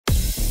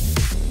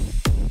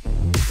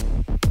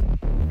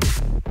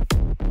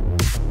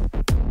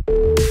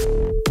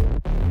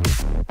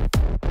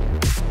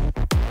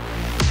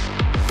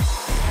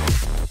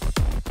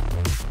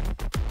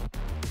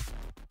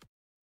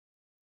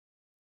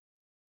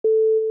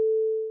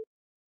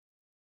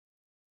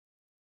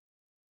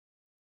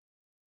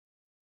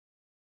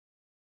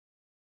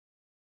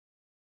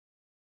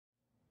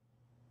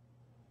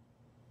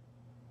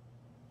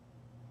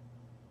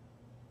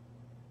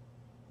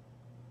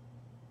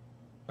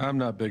I'm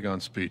not big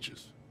on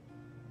speeches.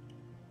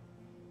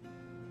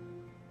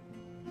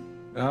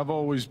 I've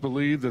always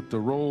believed that the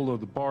role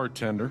of the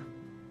bartender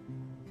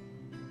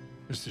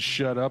is to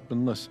shut up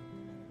and listen.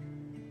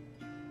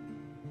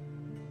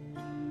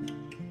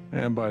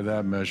 And by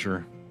that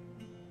measure,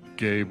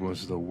 Gabe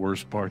was the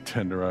worst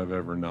bartender I've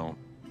ever known.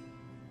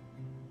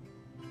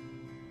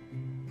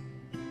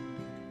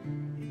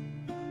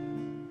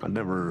 I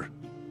never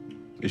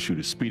issued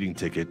a speeding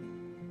ticket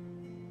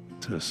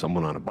to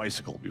someone on a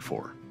bicycle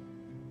before,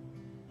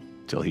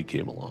 till he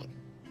came along.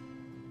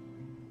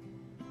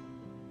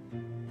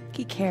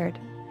 He cared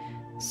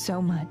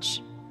so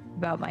much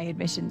about my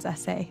admissions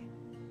essay.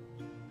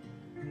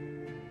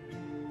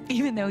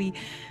 Even though he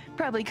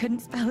probably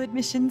couldn't spell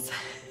admissions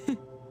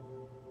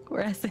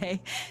or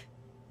essay.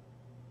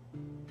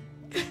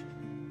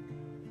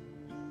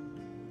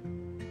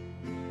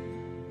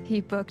 He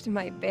booked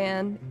my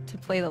band to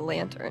play the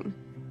Lantern.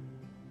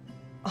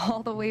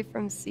 All the way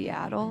from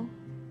Seattle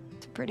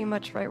to pretty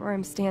much right where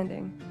I'm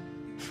standing.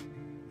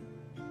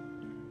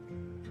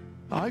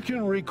 I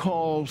can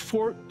recall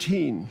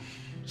 14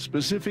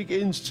 specific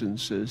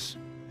instances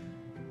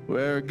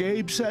where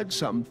Gabe said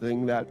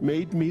something that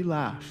made me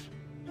laugh.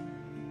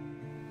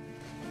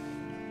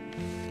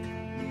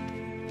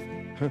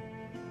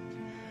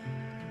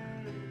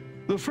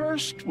 The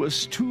first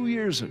was 2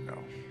 years ago.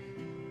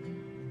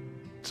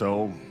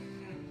 So,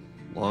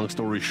 long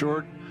story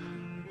short,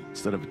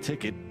 instead of a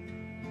ticket,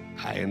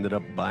 I ended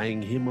up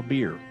buying him a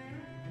beer.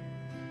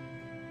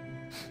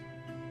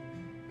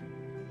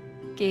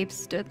 Gabe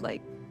stood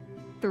like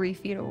 3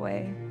 feet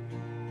away,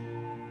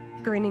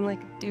 grinning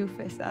like a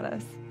doofus at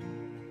us.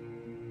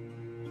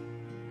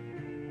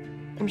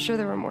 I'm sure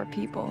there were more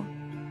people,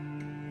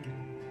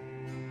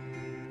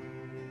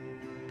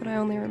 but I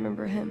only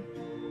remember him.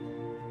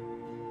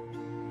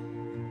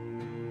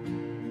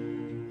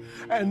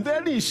 And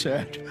then he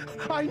said,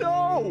 I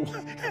know!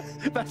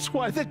 That's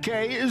why the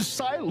K is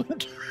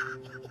silent.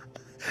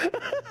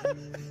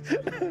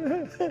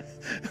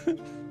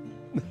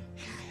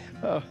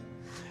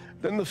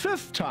 Then the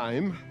fifth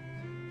time...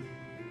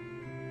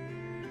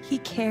 He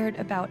cared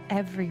about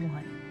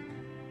everyone.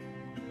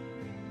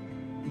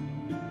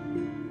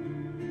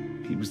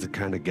 He was the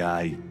kind of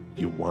guy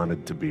you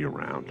wanted to be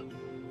around.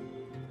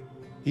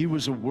 He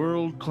was a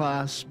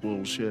world-class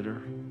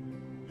bullshitter.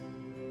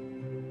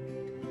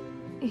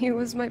 He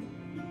was my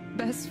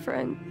best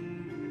friend.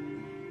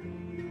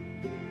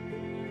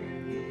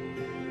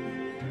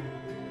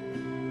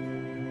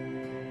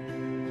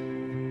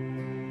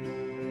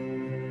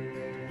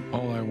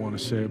 All I want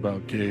to say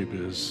about Gabe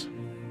is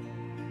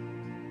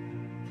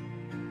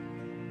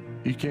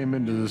he came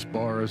into this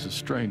bar as a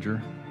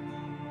stranger,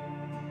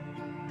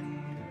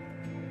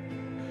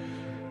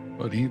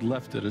 but he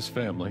left it as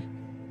family.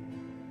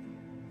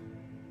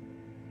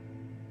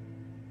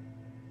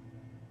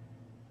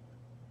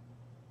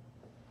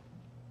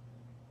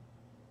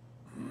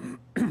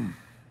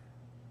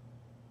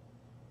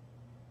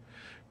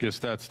 Guess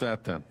that's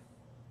that then.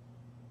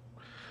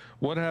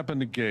 What happened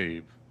to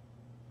Gabe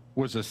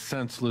was a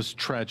senseless,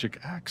 tragic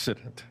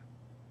accident.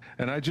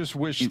 And I just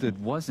wish that... It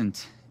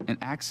wasn't an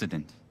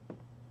accident.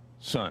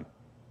 Son,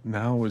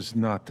 now is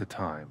not the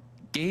time.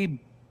 Gabe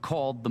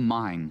called the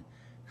mine.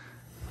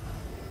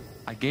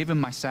 I gave him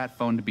my sat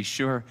phone to be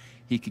sure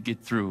he could get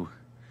through.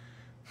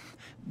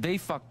 They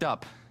fucked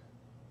up.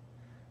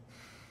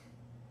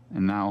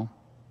 And now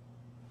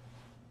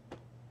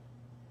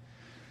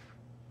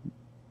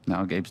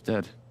Gabe's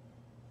dead.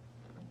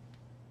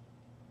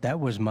 That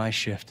was my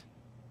shift.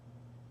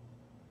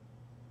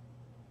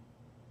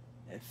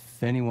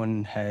 If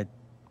anyone had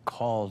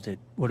called, it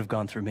would have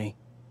gone through me.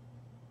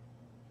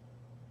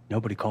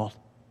 Nobody called.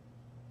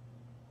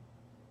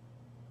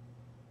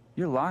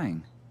 You're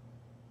lying.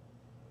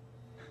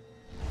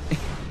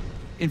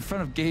 In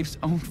front of Gabe's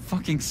own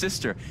fucking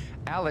sister.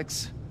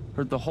 Alex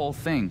heard the whole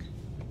thing.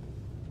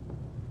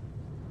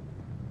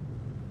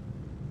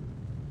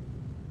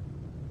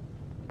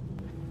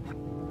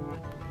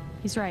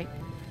 He's right.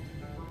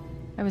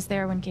 I was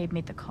there when Gabe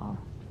made the call.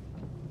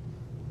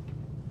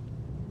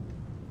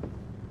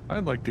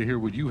 I'd like to hear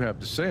what you have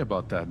to say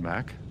about that,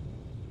 Mac.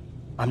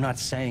 I'm not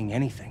saying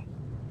anything.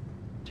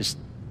 Just,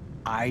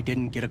 I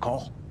didn't get a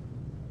call.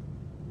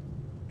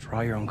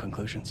 Draw your own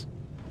conclusions.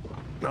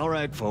 All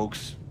right,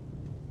 folks.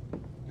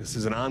 This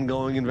is an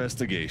ongoing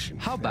investigation.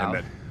 How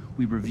about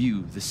we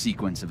review the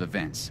sequence of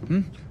events,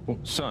 hmm? Well,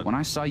 son... When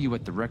I saw you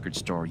at the record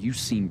store, you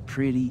seemed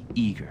pretty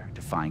eager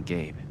to find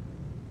Gabe.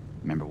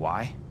 Remember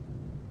why?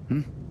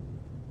 Hmm?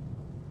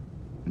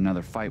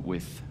 Another fight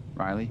with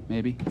Riley,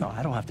 maybe? No,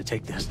 I don't have to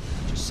take this.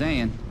 Just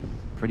saying.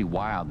 Pretty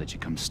wild that you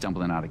come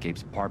stumbling out of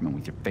Gabe's apartment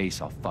with your face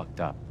all fucked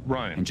up.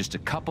 Ryan. And just a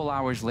couple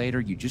hours later,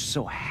 you just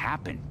so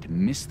happened to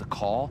miss the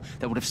call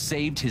that would have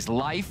saved his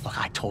life? Look,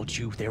 I told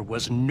you there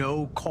was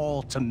no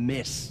call to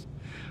miss.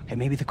 Hey,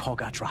 maybe the call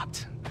got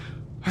dropped.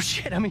 Or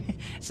shit, I mean,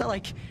 it's not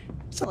like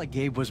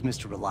Gabe was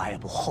Mr.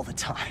 Reliable all the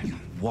time. You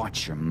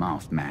watch your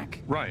mouth,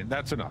 Mac. Ryan,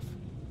 that's enough.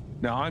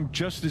 Now, I'm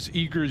just as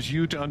eager as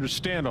you to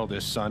understand all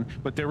this, son,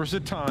 but there was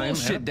a time...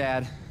 Bullshit,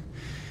 Dad.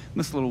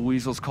 This little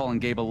weasel's calling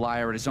Gabe a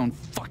liar at his own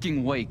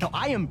fucking wake. No,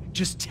 I am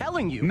just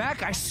telling you.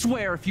 Mac, I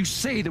swear, if you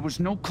say there was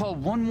no call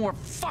one more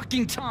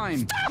fucking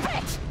time... Stop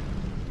it!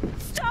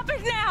 Stop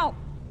it now!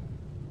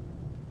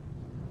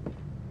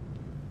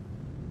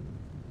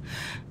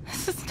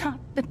 This is not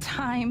the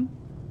time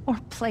or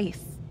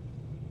place.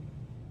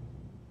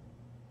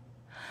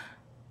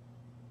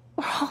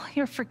 We're all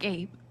here for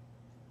Gabe.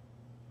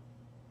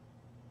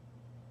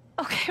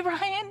 Okay,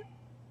 Ryan?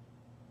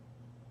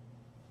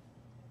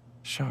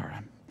 Sure,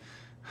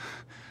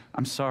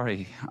 I'm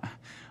sorry.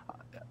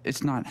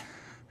 It's not...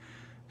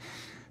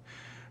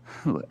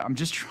 I'm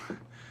just...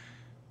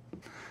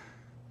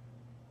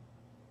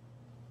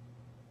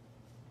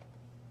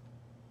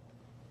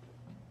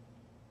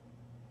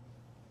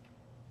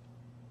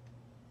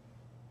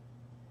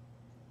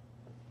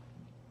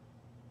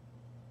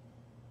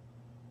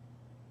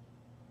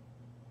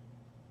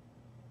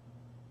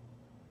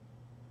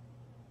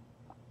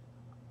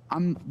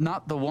 I'm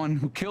not the one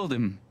who killed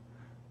him.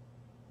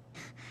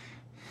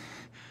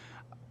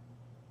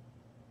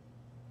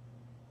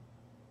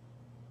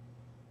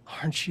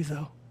 Aren't you,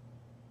 though?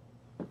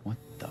 What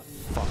the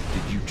fuck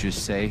did you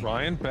just say?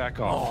 Ryan, back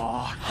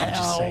off. Oh, I'm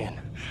just saying.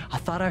 I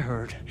thought I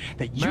heard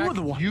that you Mac, were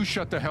the one. you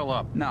shut the hell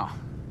up. No.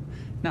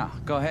 No,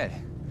 go ahead.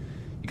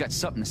 You got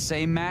something to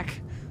say,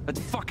 Mac? Let's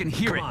fucking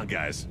hear Come it. on,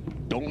 guys.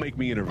 Don't make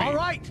me intervene. All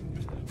right,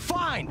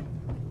 fine.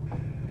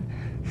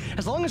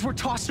 As long as we're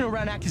tossing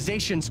around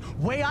accusations,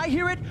 way I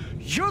hear it,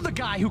 you're the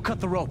guy who cut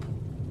the rope.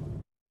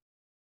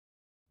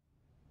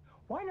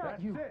 Why not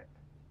That's you? it.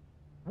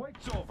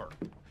 Wait's over.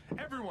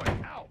 Everyone,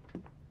 out.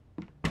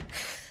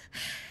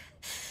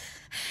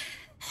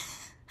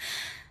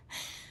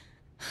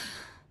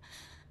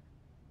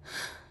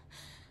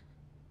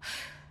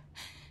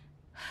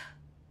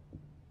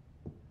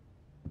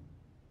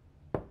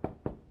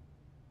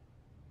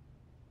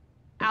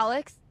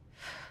 Alex?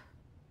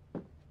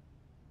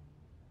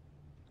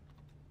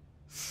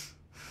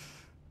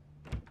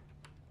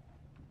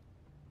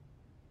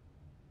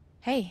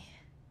 Hey.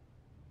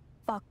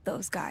 Fuck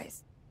those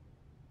guys.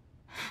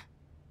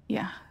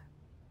 Yeah.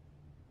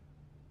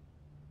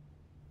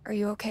 Are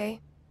you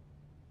okay?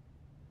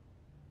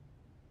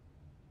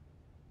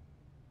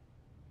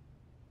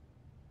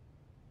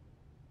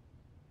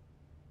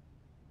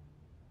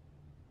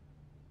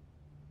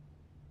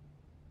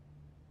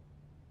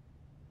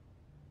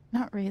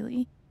 Not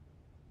really.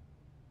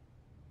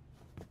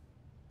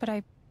 But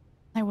I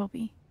will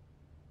be.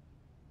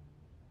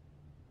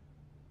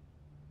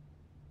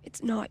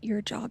 It's not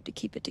your job to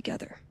keep it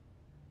together.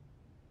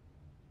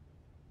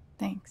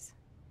 Thanks.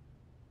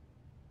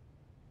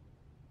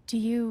 Do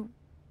you,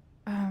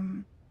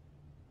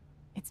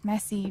 it's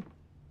messy,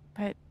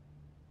 but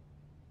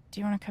do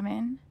you want to come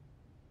in?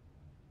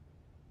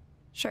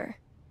 Sure.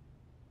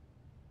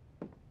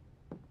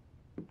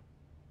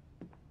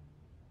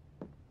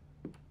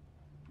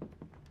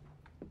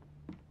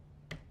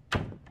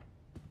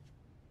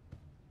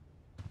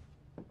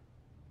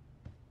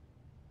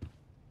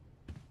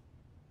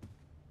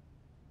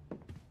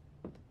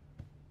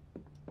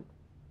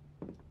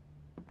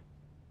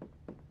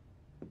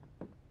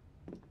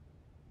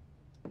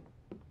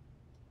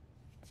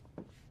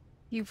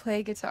 You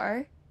play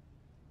guitar?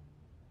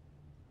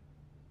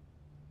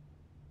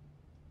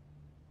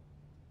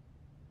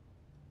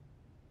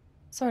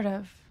 Sort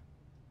of.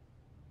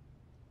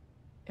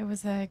 It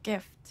was a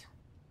gift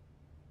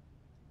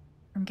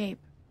from Gabe.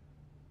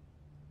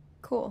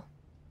 Cool.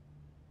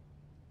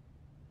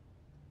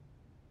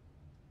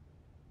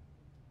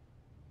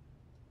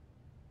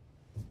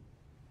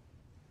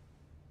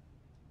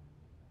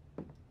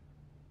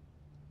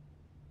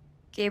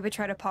 Gabe would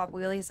try to pop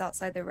wheelies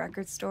outside the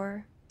record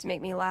store to make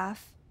me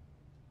laugh.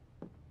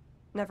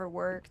 Never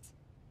worked.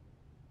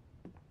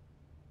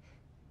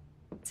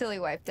 Till he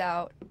wiped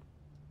out.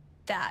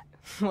 That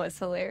was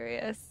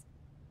hilarious.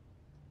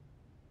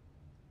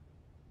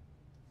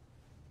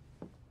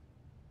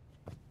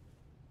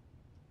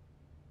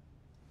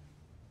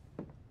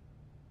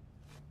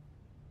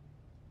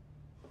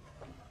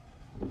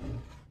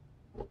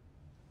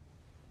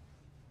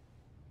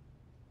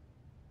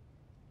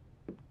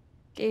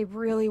 Gabe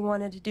really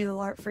wanted to do the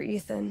LARP for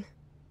Ethan.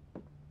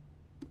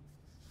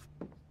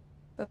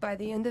 But by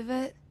the end of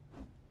it,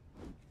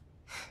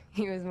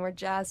 he was more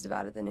jazzed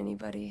about it than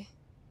anybody.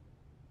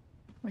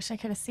 Wish I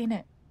could have seen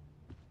it.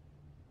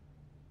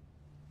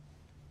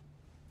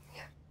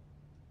 Yeah.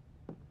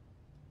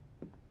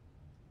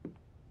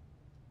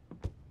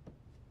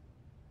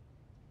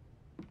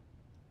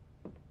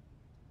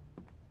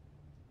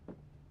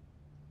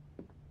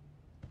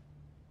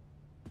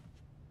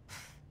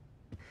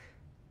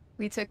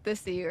 We took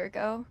this a year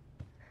ago.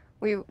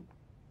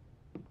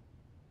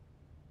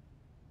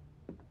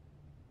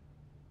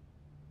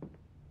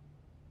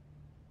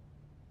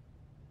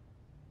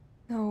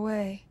 No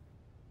way.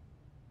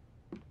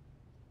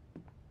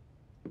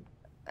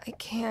 I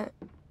can't.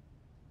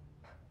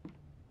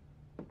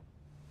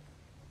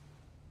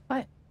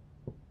 What?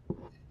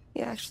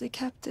 He actually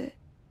kept it.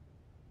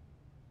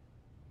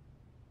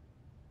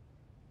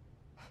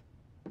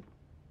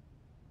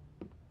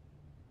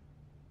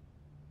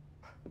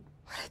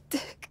 What a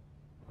dick.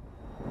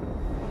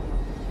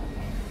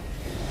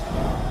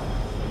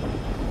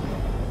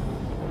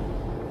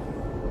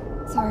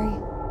 Sorry.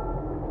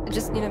 I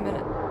just need a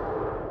minute.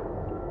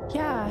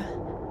 Yeah,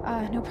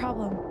 no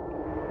problem.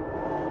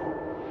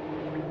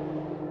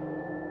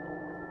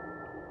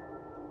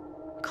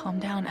 Calm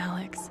down,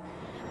 Alex.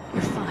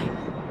 You're fine.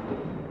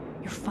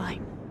 You're fine.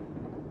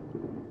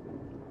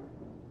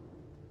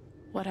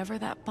 Whatever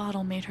that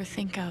bottle made her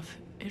think of,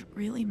 it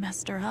really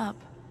messed her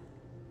up.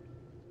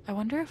 I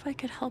wonder if I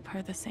could help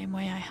her the same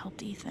way I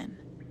helped Ethan.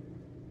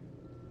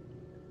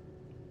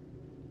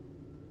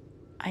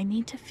 I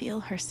need to feel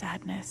her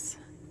sadness,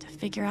 to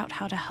figure out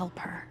how to help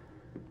her.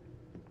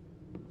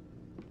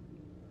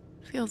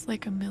 Feels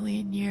like a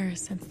million years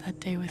since that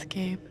day with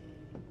Gabe.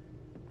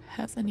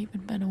 Hasn't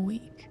even been a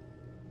week.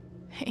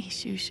 Hey,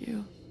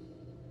 Shushu.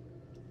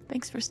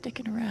 Thanks for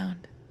sticking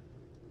around.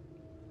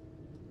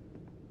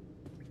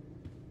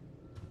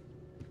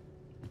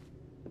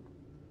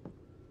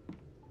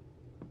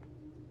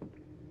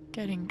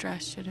 Getting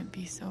dressed shouldn't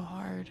be so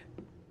hard.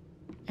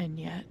 And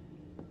yet...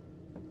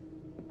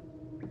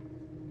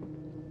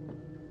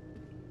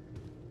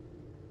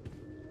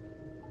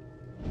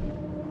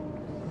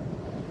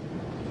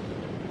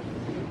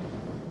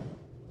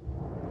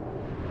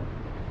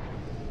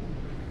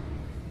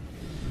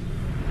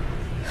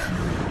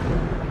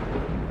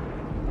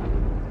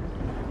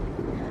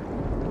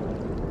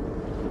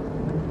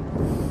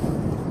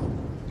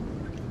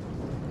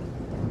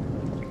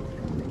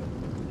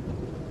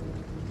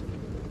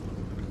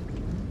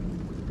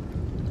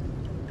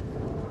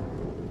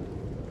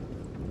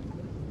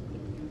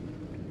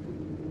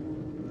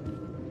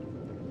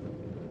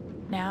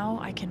 Now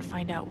I can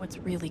find out what's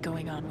really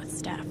going on with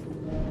Steph.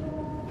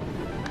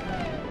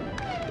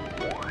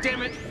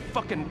 Damn it!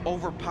 Fucking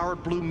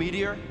overpowered blue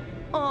meteor.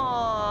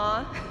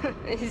 Aww.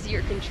 Is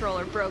your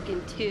controller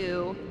broken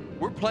too?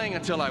 We're playing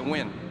until I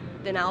win.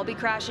 Then I'll be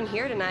crashing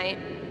here tonight.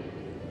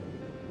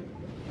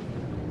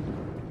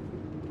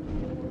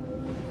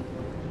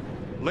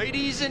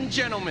 Ladies and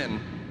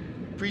gentlemen,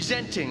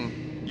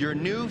 presenting your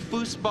new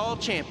foosball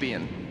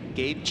champion,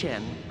 Gabe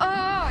Chen.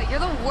 Oh, you're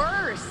the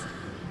worst.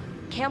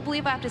 Can't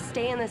believe I have to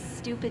stay in this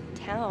stupid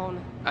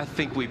town. I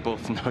think we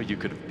both know you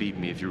could have beat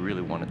me if you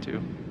really wanted to.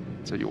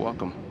 So you're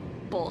welcome.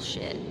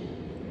 Bullshit.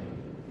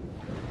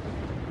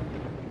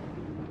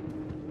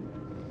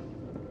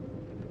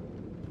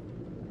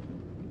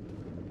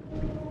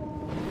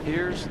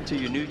 Here's to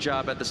your new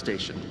job at the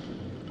station.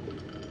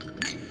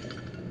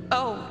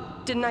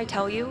 Oh, didn't I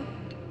tell you?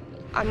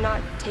 I'm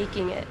not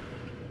taking it.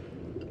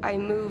 I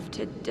move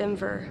to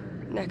Denver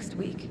next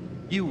week.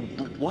 You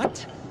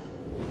what?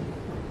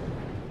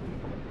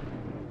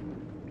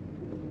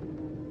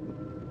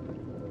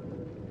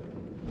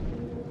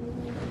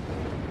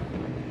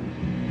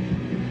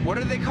 What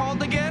are they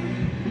called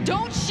again?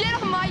 Don't shit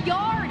on my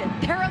yard!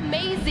 They're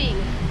amazing!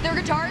 Their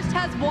guitarist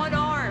has one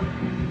arm.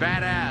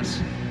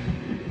 Badass.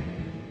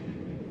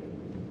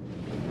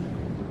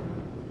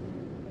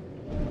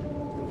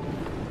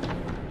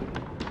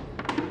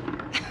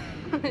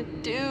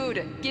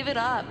 Dude, give it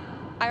up.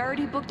 I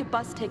already booked a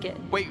bus ticket.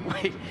 Wait,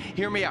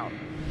 hear me out.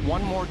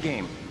 One more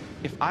game.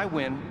 If I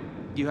win,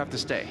 you have to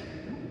stay.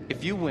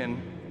 If you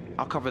win,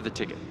 I'll cover the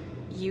ticket.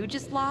 You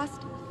just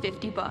lost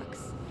 $50.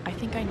 I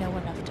think I know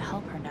enough to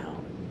help her now.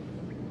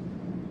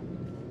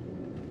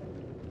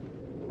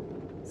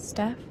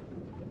 Steph?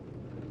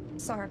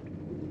 Sorry.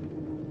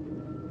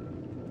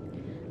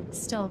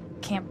 Still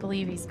can't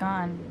believe he's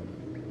gone.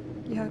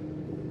 Yeah.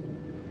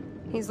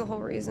 He's the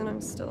whole reason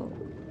I'm still...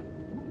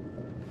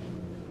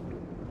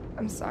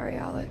 I'm sorry,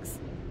 Alex.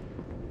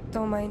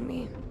 Don't mind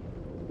me.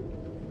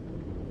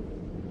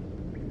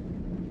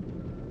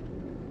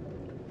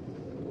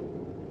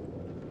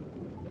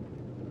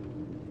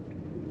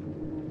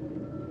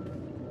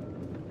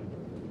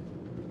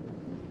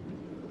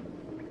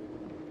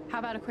 How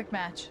about a quick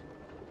match?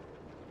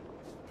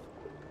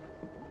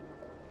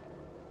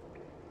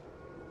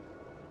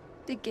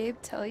 Did Gabe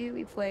tell you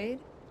we played?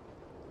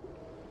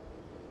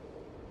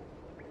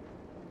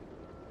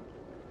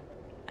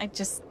 I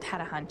just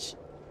had a hunch.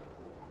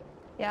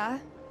 Yeah?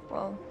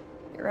 Well,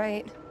 you're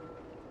right.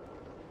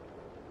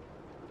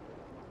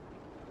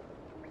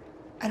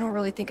 I don't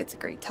really think it's a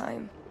great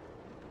time.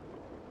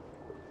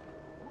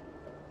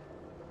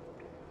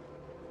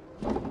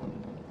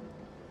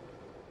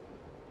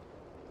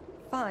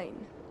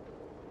 Fine.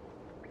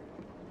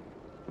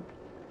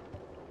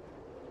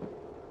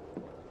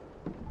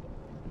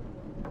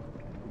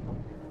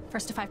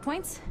 First to 5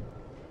 points?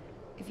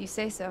 If you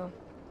say so.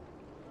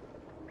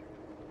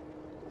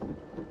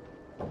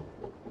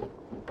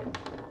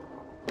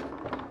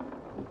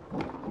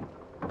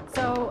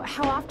 So,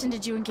 how often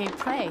did you and Gabe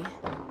play?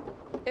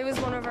 It was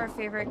one of our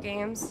favorite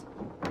games.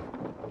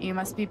 You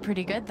must be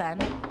pretty good then.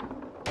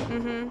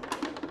 Mm-hmm.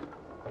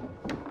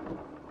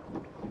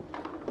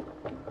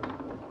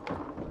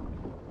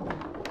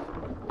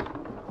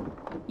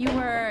 You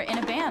were in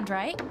a band,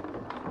 right?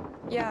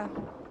 Yeah.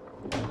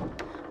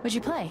 What'd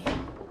you play?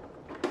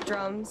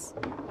 Drums.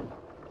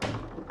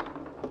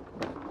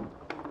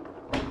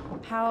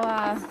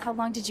 How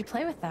long did you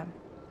play with them?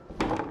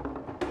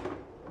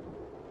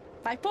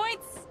 5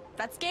 points!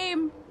 That's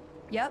game!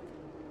 Yep.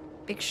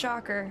 Big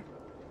shocker.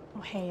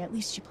 Oh, hey, at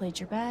least you played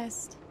your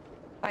best.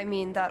 I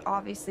mean, that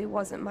obviously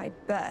wasn't my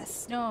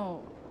best.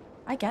 No,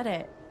 I get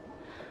it.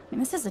 I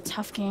mean, this is a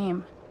tough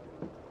game.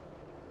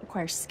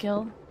 Requires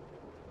skill,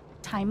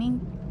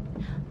 timing,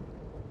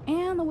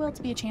 and the will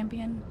to be a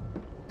champion.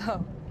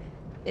 Oh,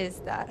 is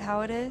that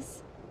how it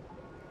is?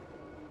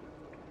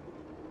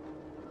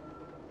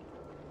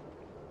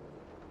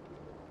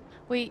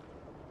 Wait,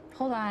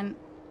 hold on.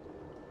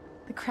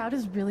 The crowd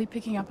is really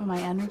picking up on my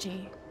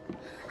energy.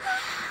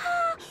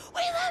 Ah,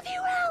 we love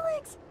you,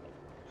 Alex!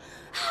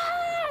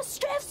 Ah,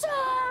 Steph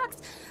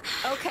sucks!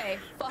 Okay,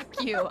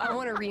 fuck you. I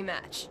want a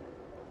rematch.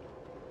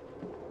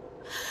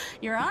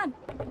 You're on.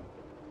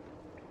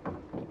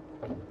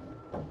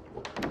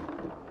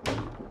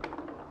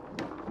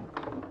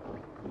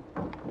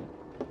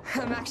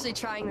 I'm actually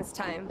trying this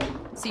time,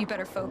 so you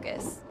better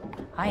focus.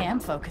 I am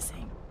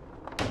focusing.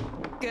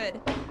 Good.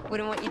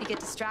 Wouldn't want you to get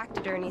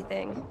distracted or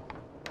anything.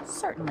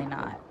 Certainly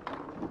not.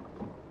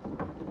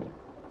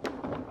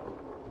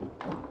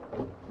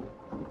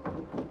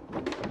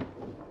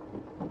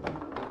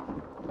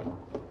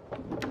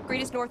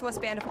 Greatest Northwest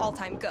band of all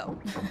time, go.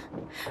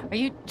 Are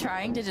you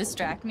trying to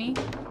distract me?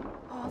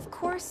 Oh, of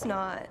course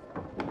not.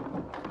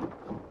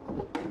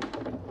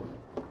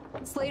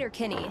 Slater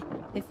Kinney,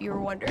 if you were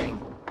wondering.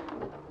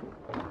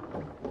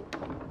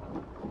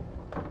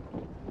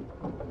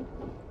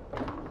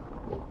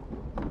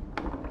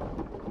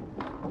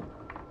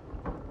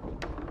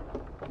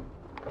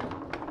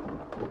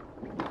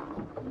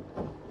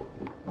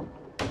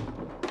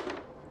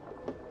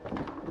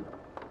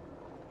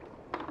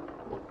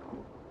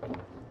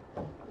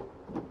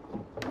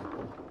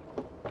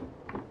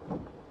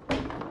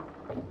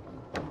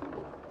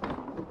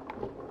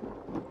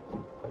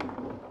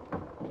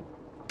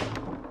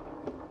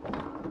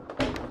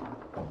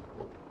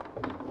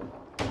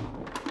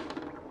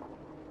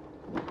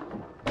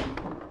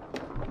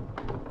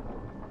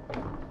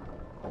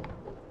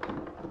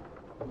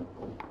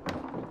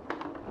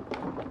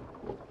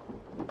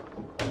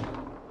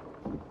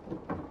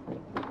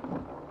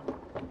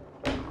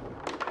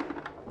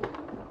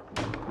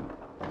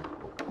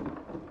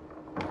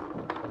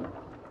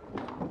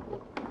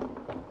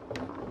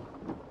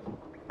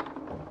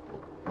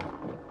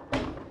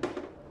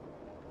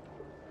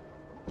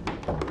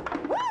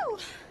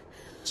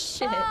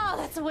 Shit. Oh,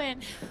 that's a win.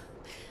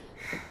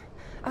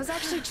 I was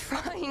actually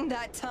trying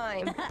that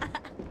time.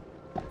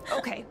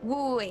 Okay,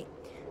 wait.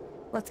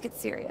 Let's get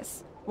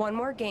serious. One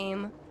more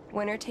game,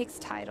 winner takes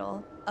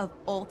title of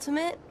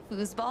Ultimate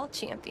Foosball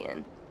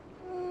Champion.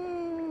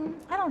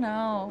 I don't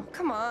know.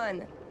 Come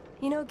on.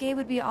 You know Gabe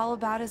would be all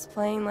about us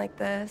playing like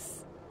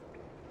this.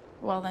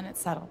 Well, then it's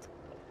settled.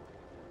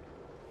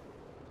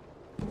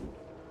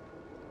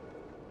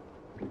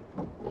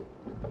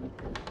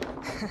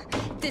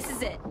 This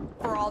is it,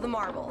 for all the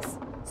marbles.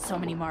 So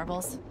many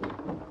marbles.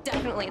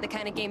 Definitely the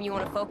kind of game you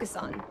want to focus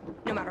on,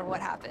 no matter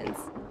what happens.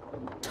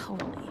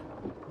 Totally.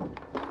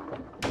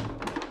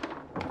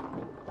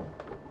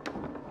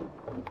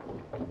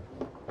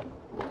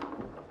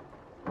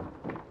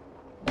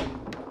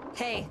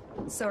 Hey,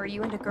 so are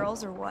you into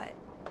girls or what?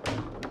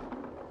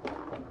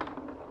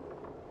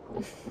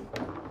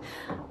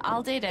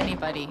 I'll date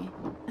anybody,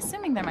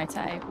 assuming they're my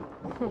type.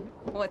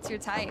 What's your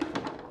type?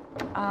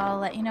 I'll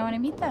let you know when I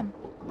meet them.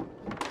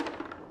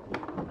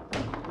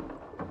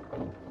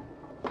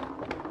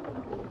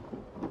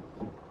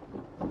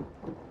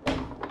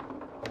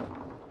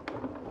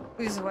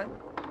 Who's what?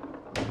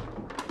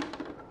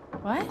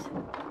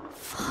 What?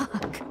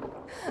 Fuck.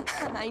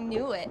 I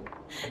knew it.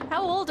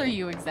 How old are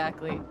you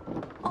exactly?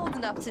 Old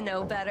enough to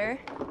know better.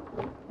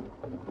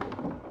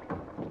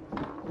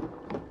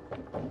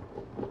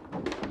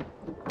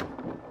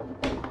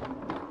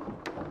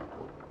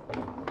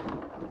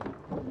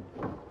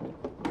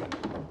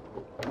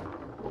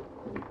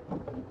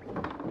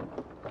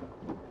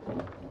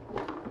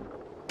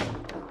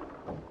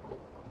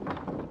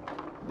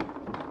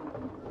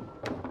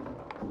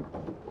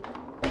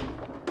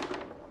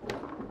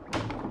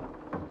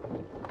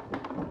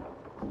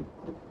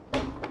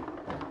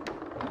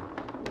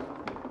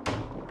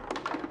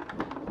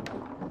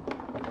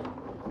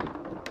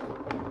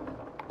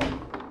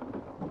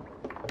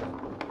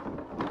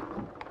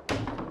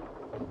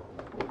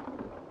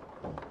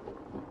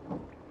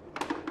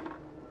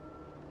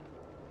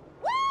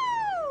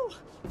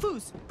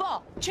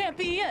 Foosball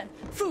champion!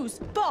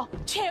 Foosball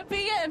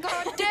champion!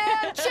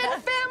 Goddamn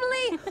Chin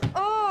family!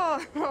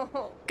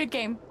 Oh! Good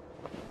game.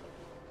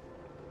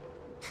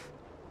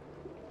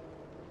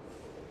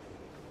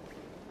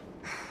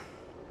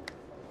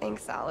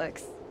 Thanks,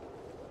 Alex.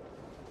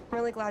 I'm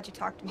really glad you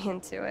talked me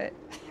into it.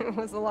 It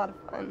was a lot of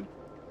fun.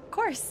 Of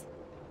course.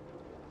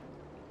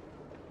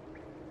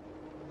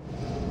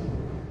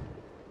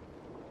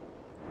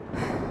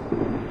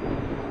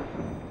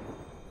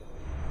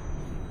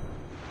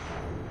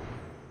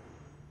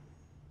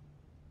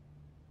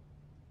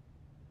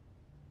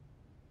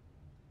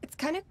 It's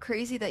kind of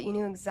Crazy that you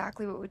knew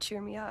exactly what would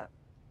cheer me up.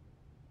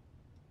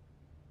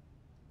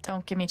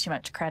 Don't give me too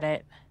much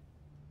credit.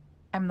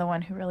 I'm the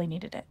one who really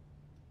needed it.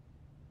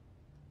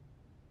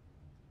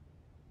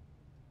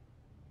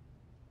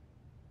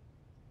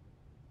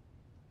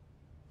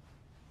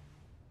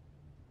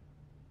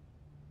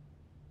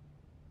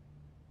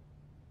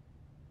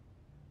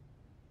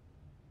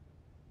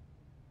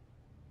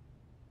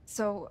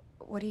 So,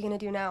 what are you gonna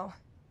do now?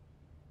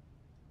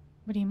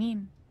 What do you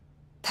mean?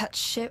 That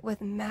shit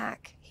with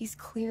Mac. He's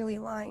clearly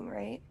lying,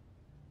 right?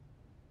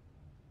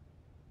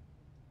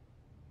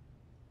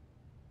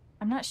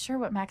 I'm not sure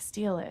what Mac's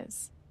deal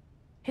is.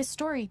 His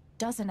story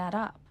doesn't add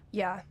up.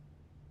 Yeah.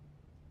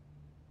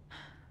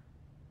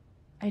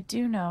 I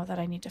do know that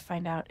I need to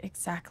find out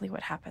exactly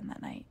what happened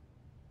that night.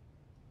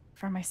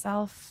 For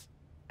myself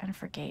and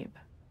for Gabe.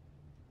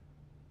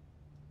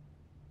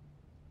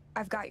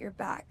 I've got your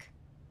back.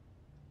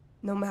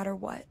 No matter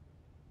what.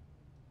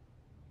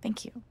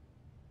 Thank you.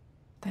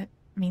 That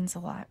means a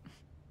lot.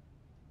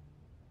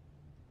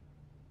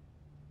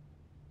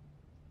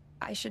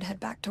 I should head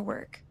back to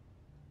work.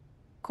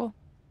 Cool.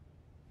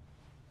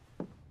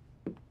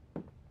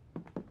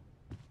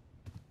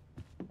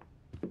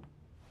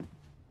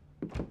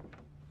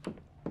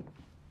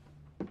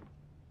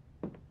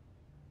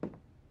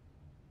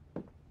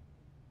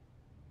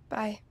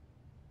 Bye.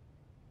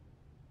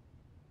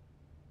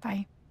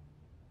 Bye.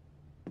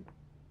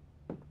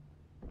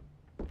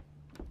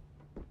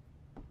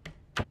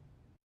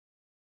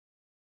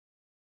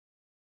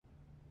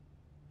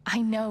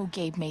 I know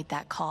Gabe made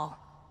that call.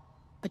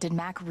 But did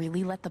Mac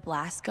really let the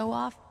blast go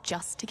off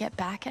just to get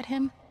back at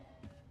him?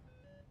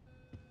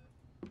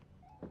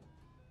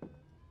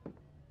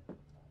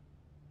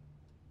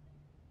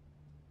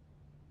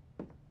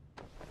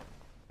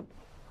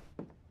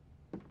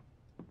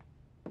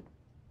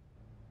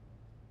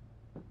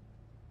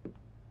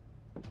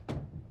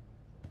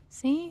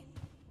 See?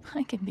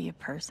 I can be a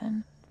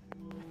person.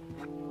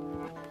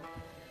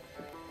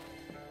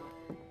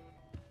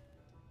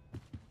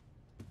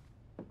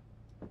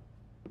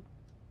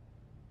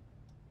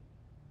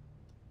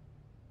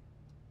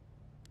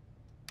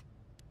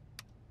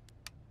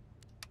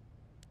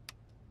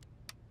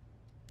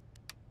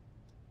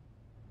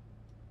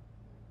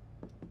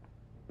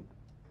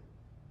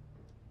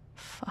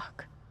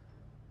 Fuck.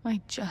 I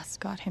just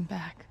got him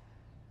back.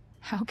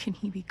 How can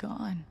he be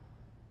gone?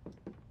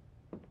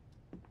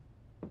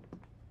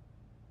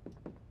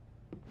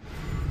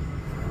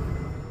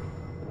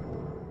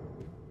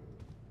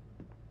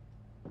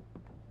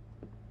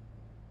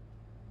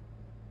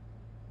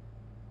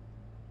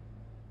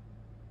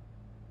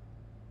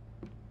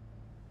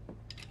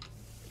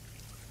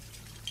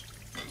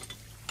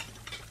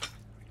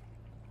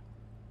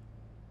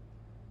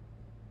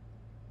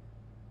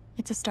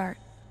 It's a start.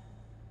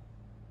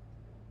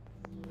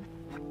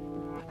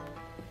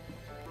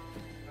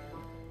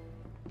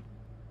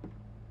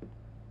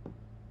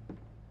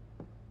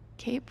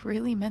 Gabe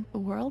really meant the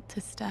world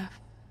to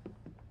Steph.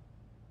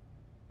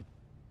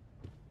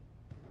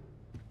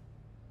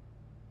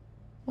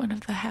 One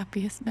of the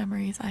happiest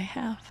memories I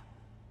have.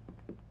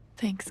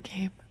 Thanks,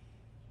 Gabe.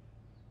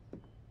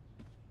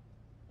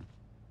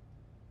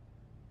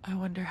 I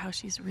wonder how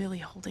she's really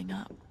holding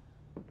up.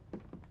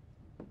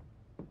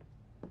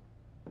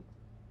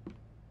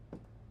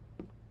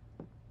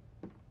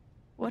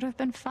 Would have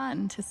been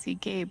fun to see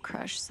Gabe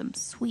crush some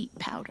sweet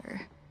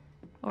powder.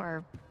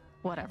 Or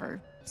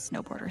whatever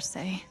snowboarders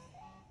say.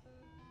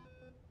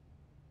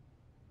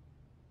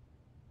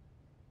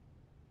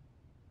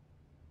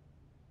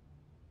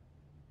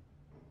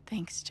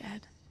 Thanks,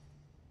 Jed.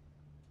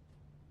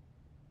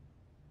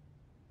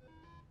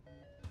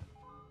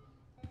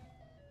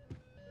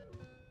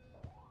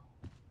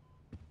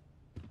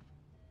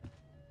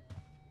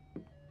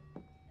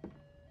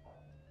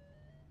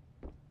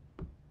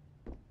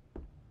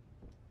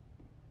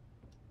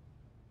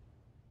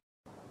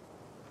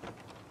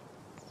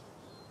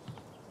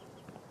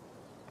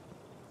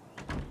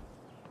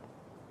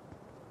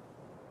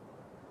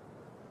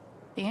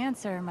 The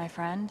answer, my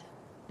friend,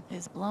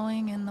 is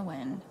blowing in the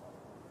wind.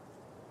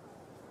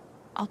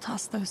 I'll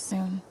toss those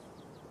soon,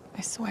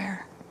 I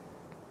swear.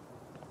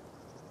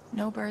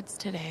 No birds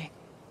today.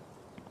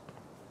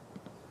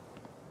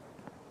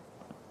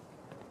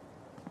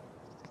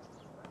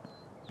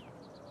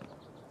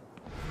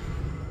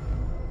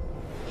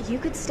 You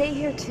could stay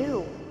here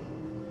too.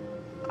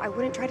 I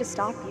wouldn't try to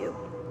stop you.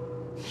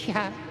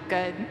 Yeah,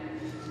 good.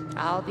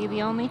 I'll be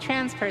the only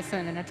trans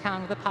person in a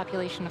town with a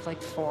population of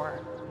like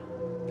 4.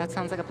 That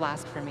sounds like a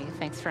blast for me.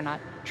 Thanks for not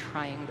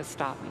trying to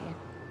stop me.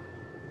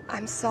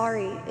 I'm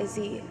sorry,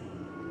 Izzy.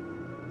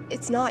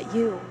 It's not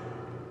you.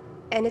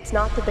 And it's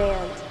not the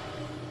band.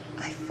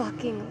 I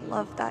fucking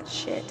love that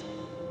shit.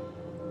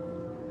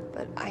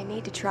 But I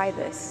need to try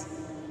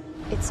this.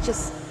 It's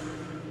just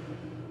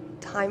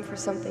time for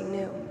something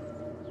new.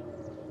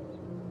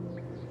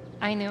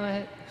 I knew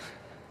it.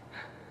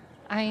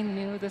 I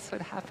knew this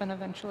would happen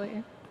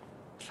eventually.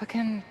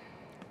 Fucking...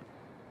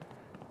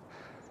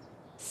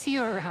 See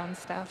you around,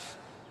 Steph.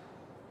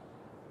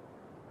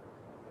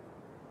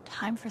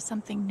 time for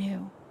something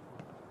new.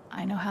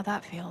 I know how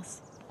that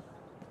feels.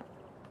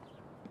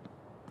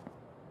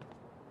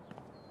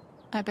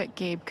 I bet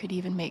Gabe could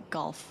even make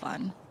golf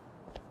fun.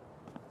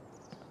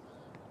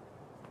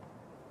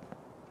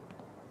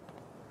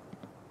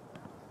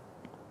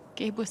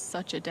 Gabe was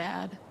such a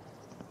dad.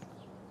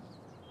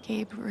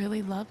 Gabe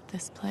really loved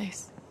this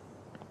place.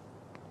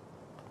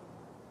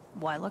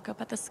 Why look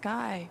up at the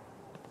sky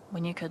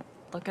when you could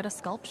look at a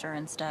sculpture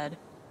instead?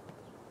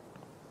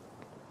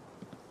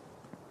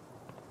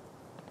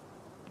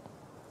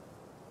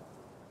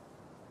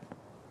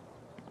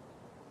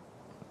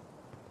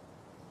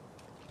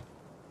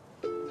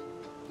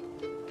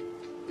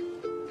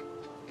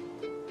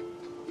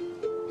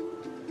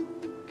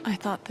 I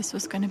thought this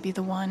was going to be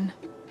the one.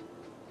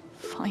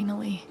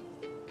 Finally.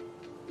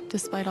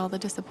 Despite all the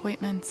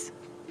disappointments,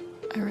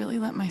 I really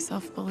let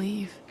myself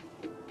believe.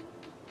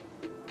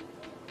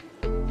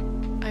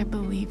 I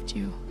believed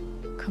you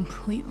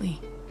completely.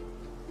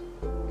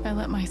 I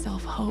let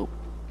myself hope,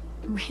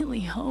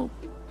 really hope,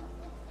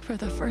 for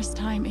the first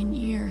time in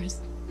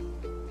years.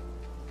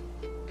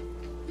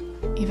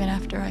 Even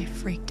after I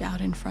freaked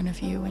out in front of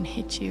you and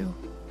hit you,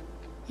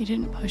 you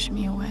didn't push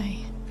me away.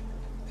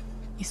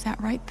 You sat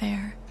right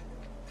there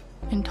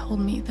and told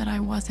me that I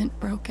wasn't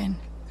broken,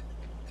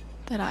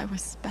 that I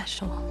was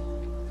special,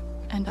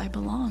 and I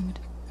belonged.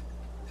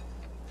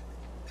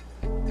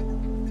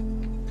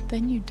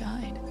 Then you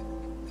died,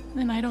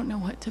 and I don't know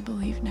what to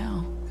believe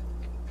now,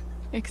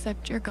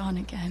 except you're gone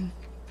again,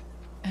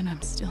 and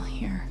I'm still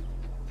here,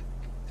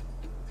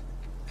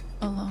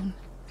 alone.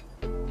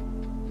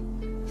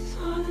 It's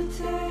hard to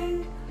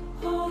take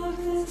all of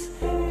this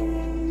pain.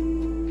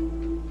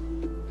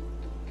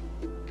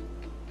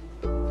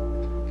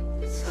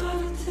 It's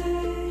hard to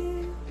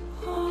take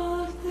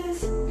all of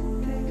this pain.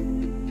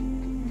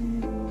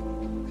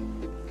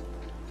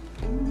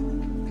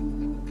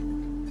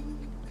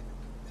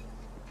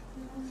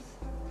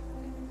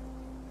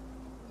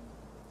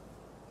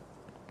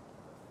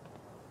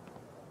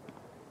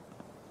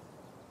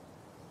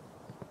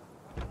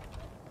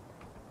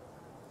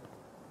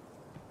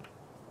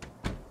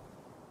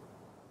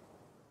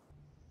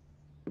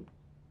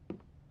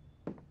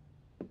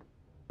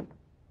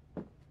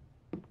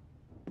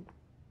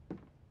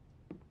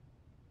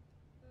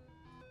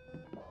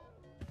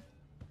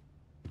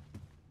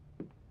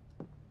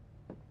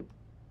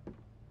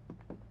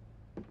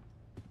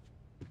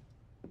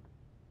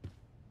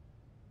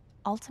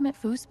 Ultimate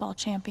foosball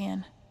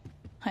champion.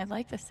 I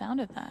like the sound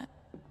of that.